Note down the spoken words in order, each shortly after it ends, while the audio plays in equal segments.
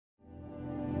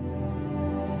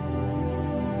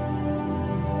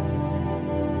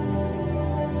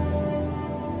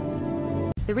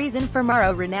The reason for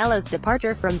Mauro Ranallo's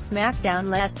departure from SmackDown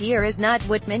last year is not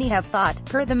what many have thought,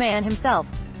 per the man himself.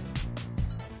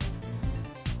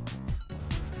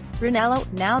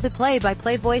 Ranallo, now the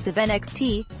play-by-play voice of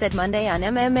NXT, said Monday on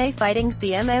MMA Fighting's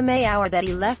The MMA Hour that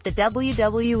he left the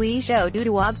WWE show due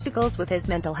to obstacles with his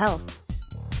mental health.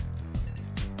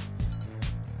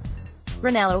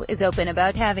 Ranallo is open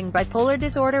about having bipolar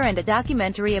disorder, and a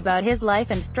documentary about his life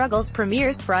and struggles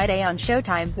premieres Friday on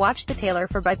Showtime. Watch the trailer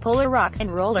for Bipolar Rock and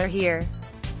Roller here.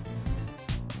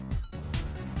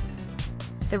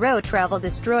 The road travel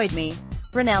destroyed me,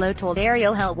 Ranallo told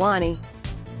Ariel He.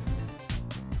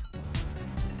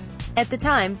 At the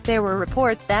time, there were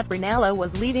reports that Ranallo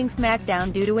was leaving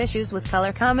SmackDown due to issues with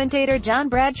color commentator John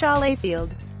Bradshaw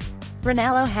Layfield.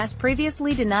 Ranallo has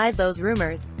previously denied those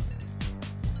rumors.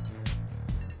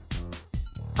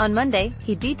 On Monday,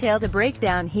 he detailed a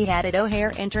breakdown he had at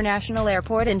O'Hare International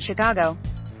Airport in Chicago.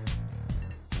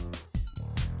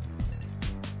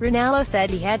 Ranallo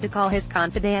said he had to call his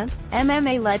confidants,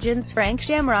 MMA legends Frank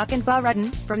Shamrock and Bob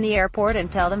Rudden, from the airport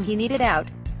and tell them he needed out.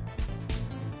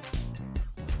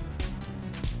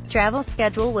 Travel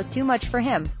schedule was too much for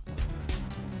him.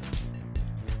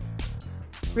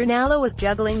 Ranallo was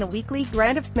juggling the weekly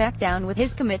grind of SmackDown with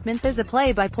his commitments as a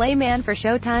play-by-play man for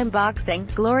Showtime Boxing,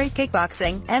 Glory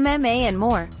Kickboxing, MMA and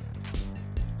more.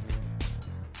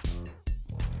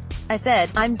 I said,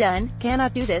 I'm done,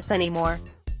 cannot do this anymore.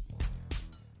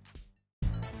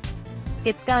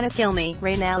 It's gonna kill me,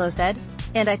 Ranallo said.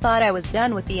 And I thought I was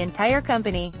done with the entire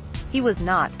company. He was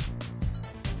not.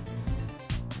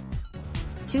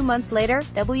 2 months later,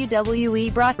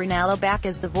 WWE brought Ranallo back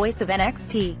as the voice of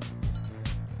NXT.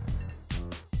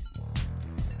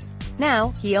 Now,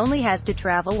 he only has to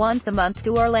travel once a month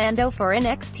to Orlando for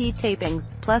NXT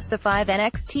tapings, plus the 5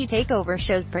 NXT TakeOver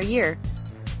shows per year.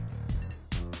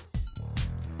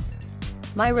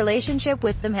 My relationship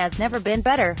with them has never been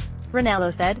better,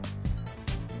 Ranallo said.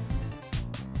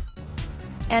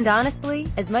 And honestly,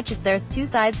 as much as there's two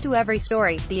sides to every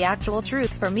story, the actual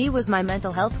truth for me was my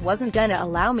mental health wasn't gonna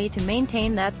allow me to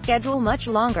maintain that schedule much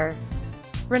longer.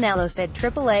 Ranallo said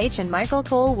Triple H and Michael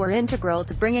Cole were integral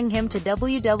to bringing him to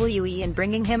WWE and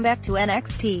bringing him back to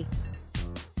NXT.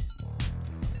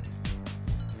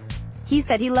 He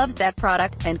said he loves that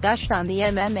product, and gushed on the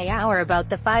MMA Hour about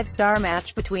the 5-star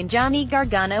match between Johnny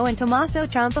Gargano and Tommaso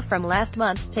Ciampa from last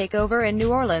month's TakeOver in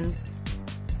New Orleans.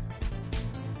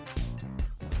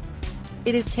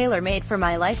 It is tailor-made for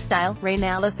my lifestyle,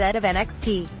 Ranallo said of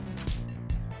NXT.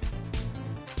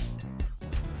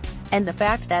 And the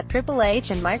fact that Triple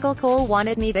H and Michael Cole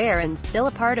wanted me there and still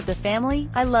a part of the family,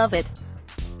 I love it.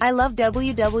 I love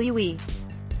WWE.